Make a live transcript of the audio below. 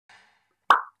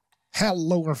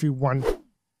Hello everyone,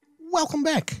 welcome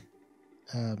back.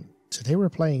 Today we're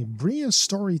playing Brea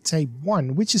Story Tape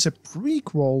 1, which is a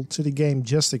prequel to the game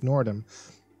Just Ignore Them.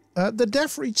 The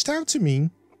dev reached out to me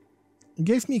and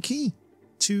gave me a key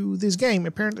to this game.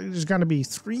 Apparently there's gonna be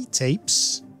 3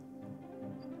 tapes.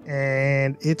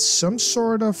 And it's some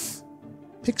sort of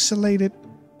pixelated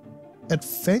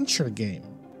adventure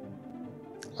game.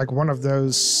 Like one of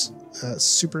those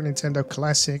Super Nintendo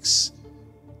classics.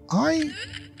 I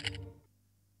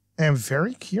am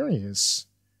very curious.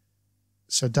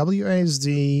 So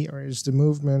WASD, or is the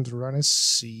movement, run as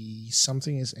C,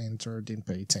 something is entered, didn't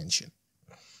pay attention.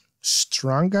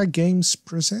 Stronga Games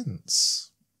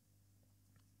presents.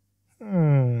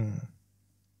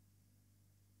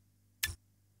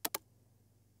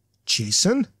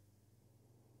 Jason?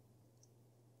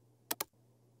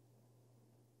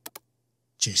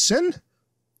 Jason?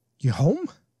 You home?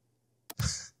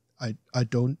 I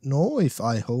don't know if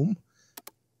I home.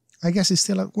 I guess he's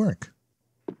still at work.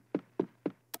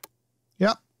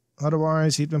 Yep,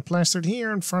 otherwise he'd been plastered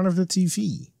here in front of the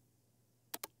TV.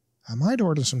 I might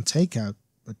order some takeout,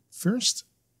 but first,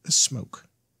 a smoke.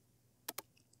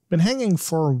 Been hanging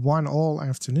for one all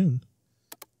afternoon.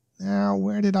 Now,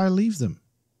 where did I leave them?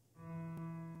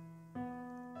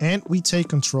 And we take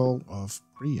control of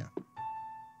Brea.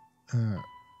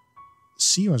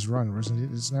 C was run, wasn't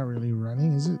it? It's not really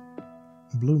running, is it?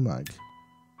 Blue mug.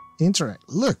 Interact.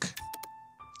 Look!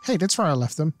 Hey, that's where I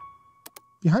left them.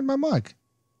 Behind my mug.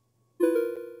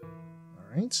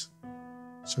 Alright.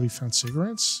 So we found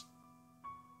cigarettes.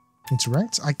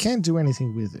 Interact. I can't do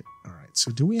anything with it. Alright,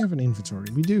 so do we have an inventory?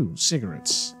 We do.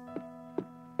 Cigarettes.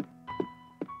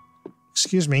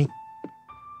 Excuse me.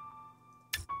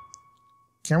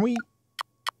 Can we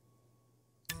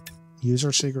use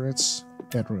our cigarettes?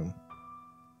 Bedroom.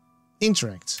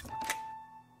 Interact.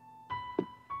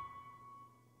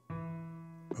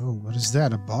 Oh, what is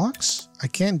that? A box? I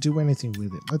can't do anything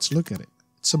with it. Let's look at it.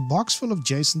 It's a box full of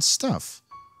Jason's stuff.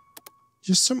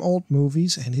 Just some old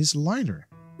movies and his lighter.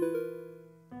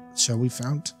 So we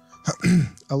found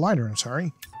a lighter, I'm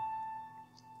sorry.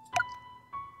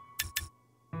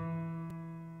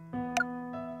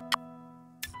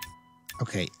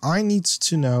 Okay, I need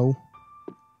to know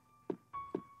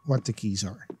what the keys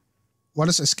are. What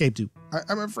does escape do?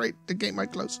 I'm afraid the game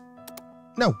might close.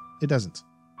 No, it doesn't.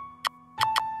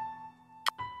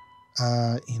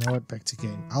 You know what? Back to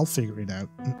game. I'll figure it out.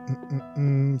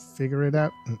 Figure it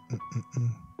out.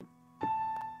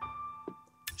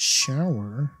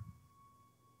 Shower.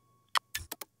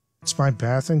 It's my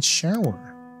bath and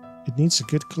shower. It needs a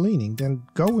good cleaning. Then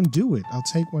go and do it. I'll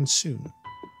take one soon.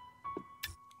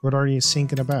 What are you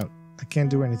thinking about? I can't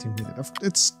do anything with it.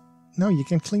 It's... No, you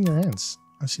can clean your hands.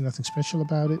 I see nothing special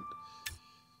about it.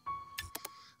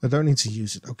 I don't need to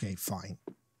use it. Okay, fine.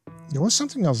 There was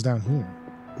something else down here.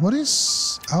 What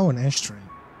is... Oh, an ashtray.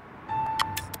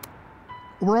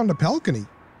 We're on the balcony.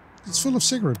 It's full of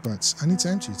cigarette butts. I need to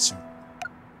empty it soon.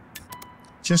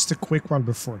 Just a quick one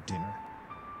before dinner.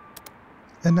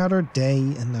 Another day,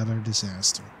 another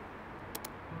disaster.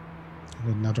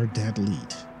 And another dead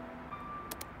lead.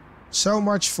 So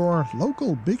much for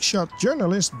local big shot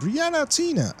journalist Brea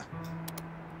Tena.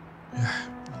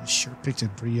 You sure picked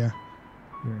it, Brea.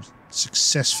 Your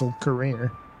successful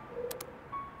career.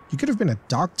 You could have been a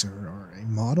doctor or a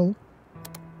model.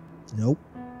 Nope.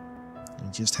 You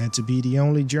just had to be the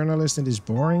only journalist in this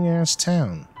boring-ass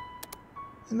town.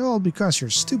 And all because your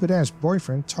stupid-ass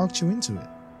boyfriend talked you into it.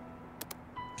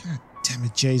 God damn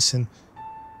it, Jason.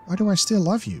 Why do I still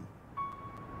love you?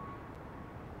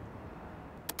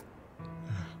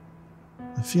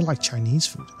 I feel like Chinese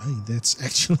food. Hey, that's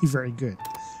actually very good.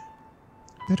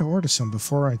 Better order some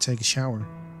before I take a shower.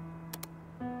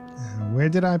 Where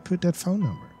did I put that phone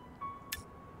number?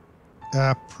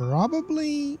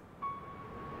 Probably...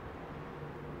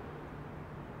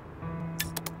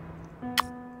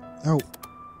 Oh.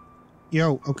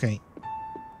 Yo, okay.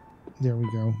 There we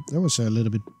go. That was a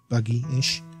little bit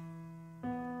buggy-ish.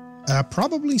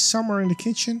 Probably somewhere in the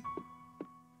kitchen.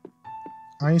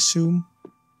 I assume.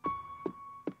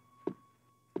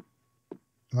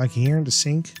 Like here in the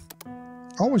sink.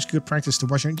 Always good practice to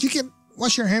wash your... You can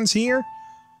wash your hands here.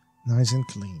 Nice and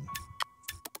clean.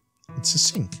 It's a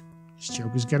sink. This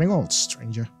joke is getting old,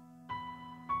 stranger.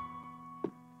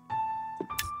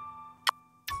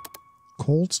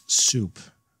 Cold soup.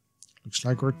 Looks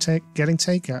like we're getting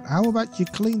takeout. How about you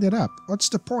clean it up? What's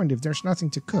the point if there's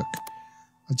nothing to cook?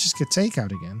 I'll just get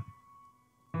takeout again.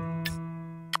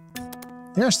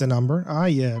 There's the number.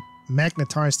 I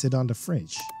magnetized it on the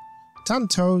fridge.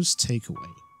 Tanto's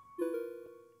takeaway.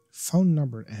 Phone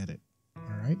number added.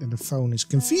 Alright, and the phone is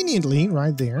conveniently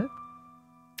right there.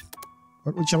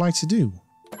 What would you like to do?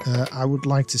 I would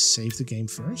like to save the game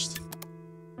first.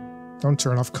 Don't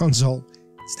turn off console.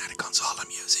 It's not a console I'm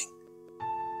using.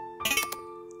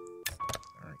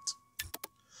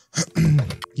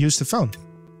 Alright. Use the phone.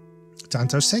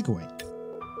 Tanto's takeaway.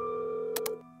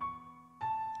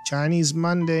 Chinese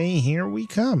Monday, here we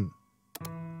come.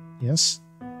 Yes?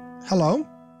 Hello?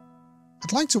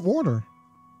 I'd like to order.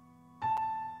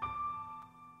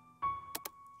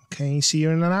 Okay, see you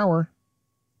in an hour.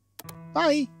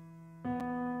 Bye!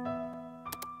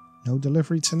 No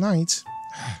delivery tonight.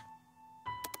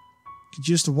 Could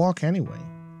use the walk anyway.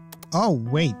 Oh,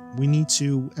 wait. We need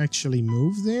to actually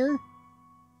move there?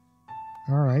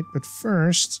 Alright, but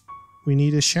first, we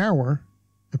need a shower,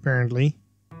 apparently.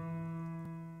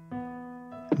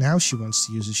 Now she wants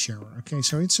to use a shower. Okay,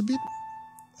 so it's a bit...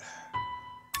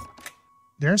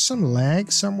 There's some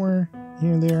lag somewhere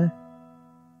here and there.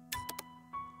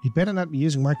 You better not be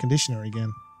using my conditioner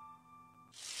again.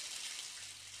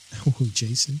 Oh,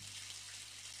 Jason.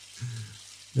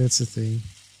 That's the thing.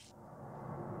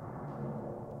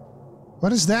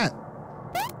 What is that?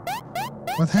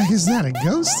 What the heck is that? A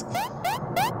ghost?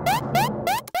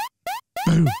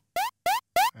 Boom.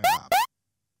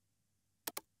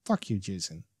 Fuck you,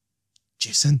 Jason.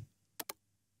 Jason.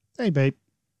 Hey, babe.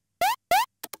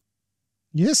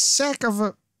 You sack of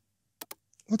a...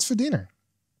 What's for dinner?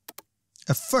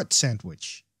 A foot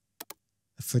sandwich.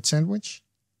 A foot sandwich?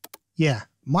 Yeah,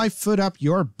 my foot up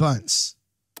your buns.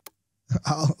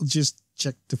 I'll just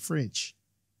check the fridge.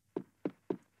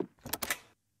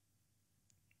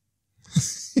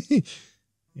 Yeah,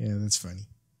 that's funny.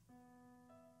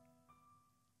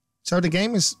 So the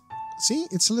game is... See,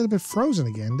 it's a little bit frozen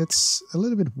again. That's a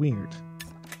little bit weird.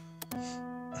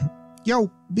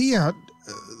 Yo, Bea,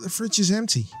 the fridge is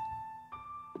empty.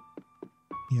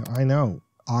 Yeah, I know.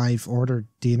 I've ordered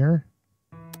dinner.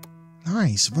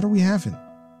 Nice. What are we having?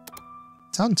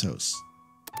 Tantos.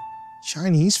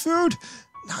 Chinese food?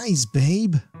 Nice,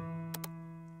 babe.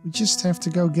 We just have to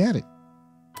go get it.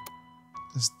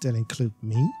 Does that include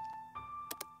me?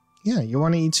 Yeah, you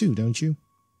want to eat too, don't you?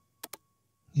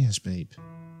 Yes, babe.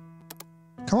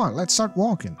 Come on, let's start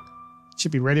walking.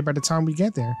 Should be ready by the time we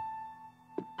get there.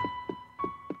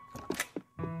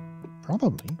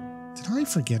 Probably. Did I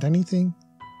forget anything?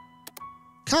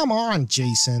 Come on,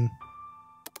 Jason.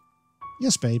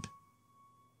 Yes, babe.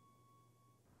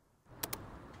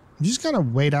 I'm just gonna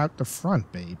wait out the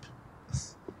front, babe.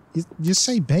 You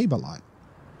say babe a lot.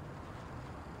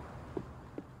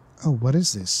 Oh, what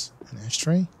is this? An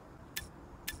ashtray?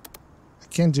 I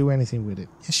can't do anything with it.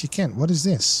 Yes, you can. What is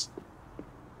this?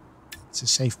 It's a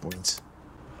save point.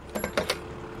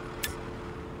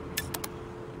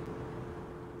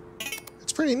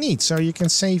 It's pretty neat. So you can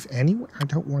save anywhere. I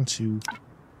don't want to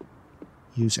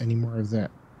use any more of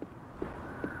that.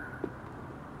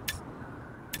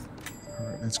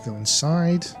 Alright, let's go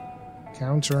inside.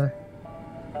 Counter.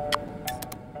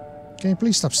 Can you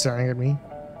please stop staring at me?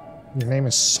 Your name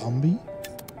is Zombie?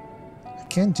 I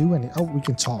can't do any... Oh, we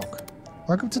can talk.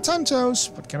 Welcome to Tantos.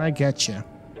 What can I get you?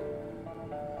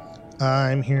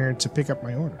 I'm here to pick up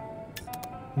my order.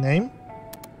 Name?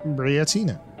 Brea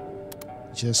Tena.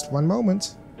 Just one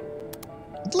moment.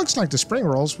 It looks like the spring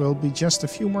rolls will be just a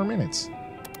few more minutes.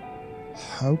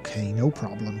 Okay, no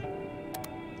problem.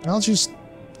 I'll just,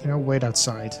 wait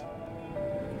outside.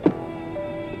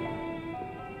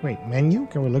 Wait, menu?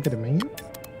 Can we look at the menu?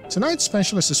 Tonight's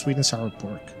special is the sweet and sour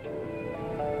pork.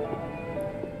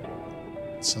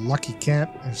 It's a lucky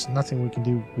cat. There's nothing we can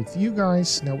do with you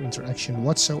guys. No interaction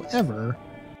whatsoever.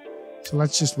 So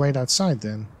let's just wait outside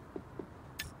then.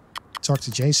 Talk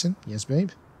to Jason. Yes,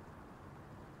 babe.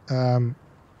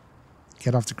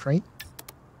 Get off the crate.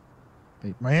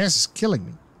 Babe, my ass is killing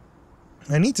me.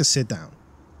 I need to sit down.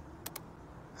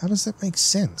 How does that make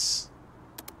sense?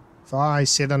 If I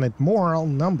sit on it more, I'll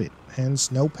numb it.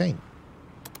 Hence, no pain.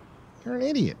 You're an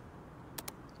idiot.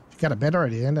 If you got a better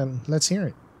idea, then let's hear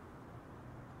it.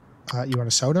 You want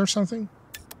a soda or something?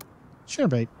 Sure,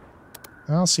 babe.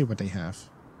 I'll see what they have.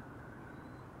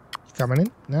 You coming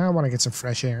in? Now I want to get some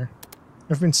fresh air.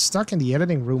 I've been stuck in the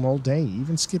editing room all day,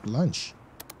 even skipped lunch.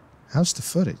 How's the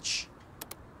footage?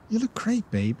 You look great,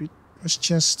 babe. It was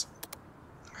just...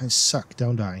 I suck,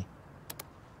 don't I?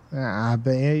 Ah,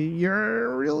 babe,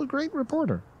 you're a real great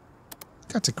reporter.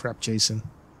 Cut to crap, Jason.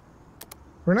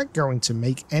 We're not going to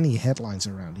make any headlines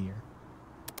around here.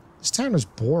 This town is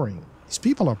boring. These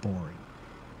people are boring.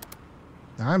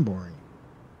 I'm boring.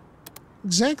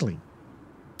 Exactly.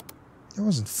 That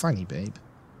wasn't funny, babe.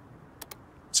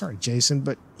 Sorry, Jason,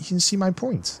 but you can see my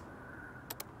point.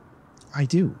 I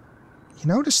do.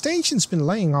 The station's been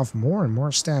laying off more and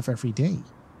more staff every day.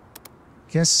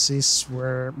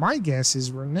 my guess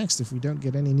is we're next if we don't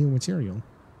get any new material.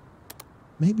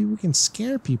 Maybe we can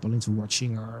scare people into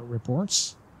watching our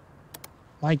reports.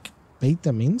 Like, bait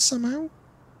them in somehow?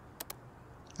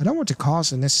 I don't want to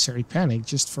cause unnecessary panic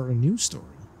just for a news story.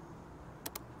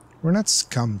 We're not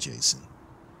scum, Jason.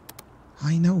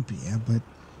 I know, Bea, but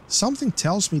something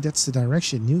tells me that's the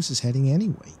direction news is heading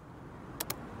anyway.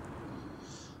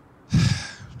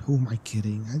 Who am I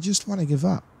kidding? I just want to give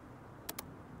up.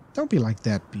 Don't be like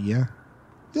that, Bea.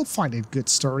 You'll find a good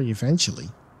story eventually.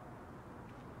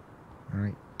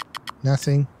 Alright.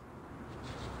 Nothing.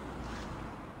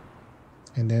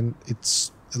 And then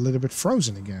it's a little bit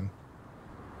frozen again.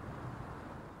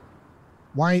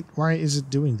 Why is it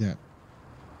doing that?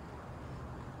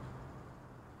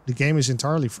 The game is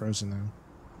entirely frozen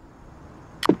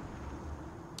now.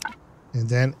 And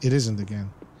then it isn't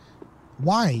again.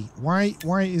 Why? Why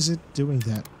is it doing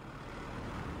that?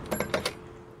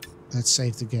 Let's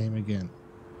save the game again.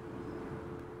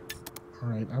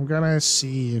 Alright, I'm gonna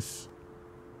see if,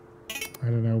 I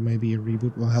don't know, maybe a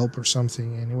reboot will help or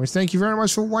something. Anyways, thank you very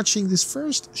much for watching this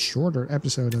first shorter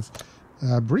episode of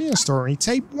Brea Story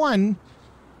Tape 1.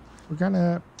 We're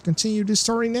gonna continue this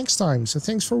story next time. So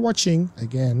thanks for watching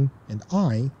again, and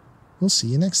I will see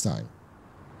you next time.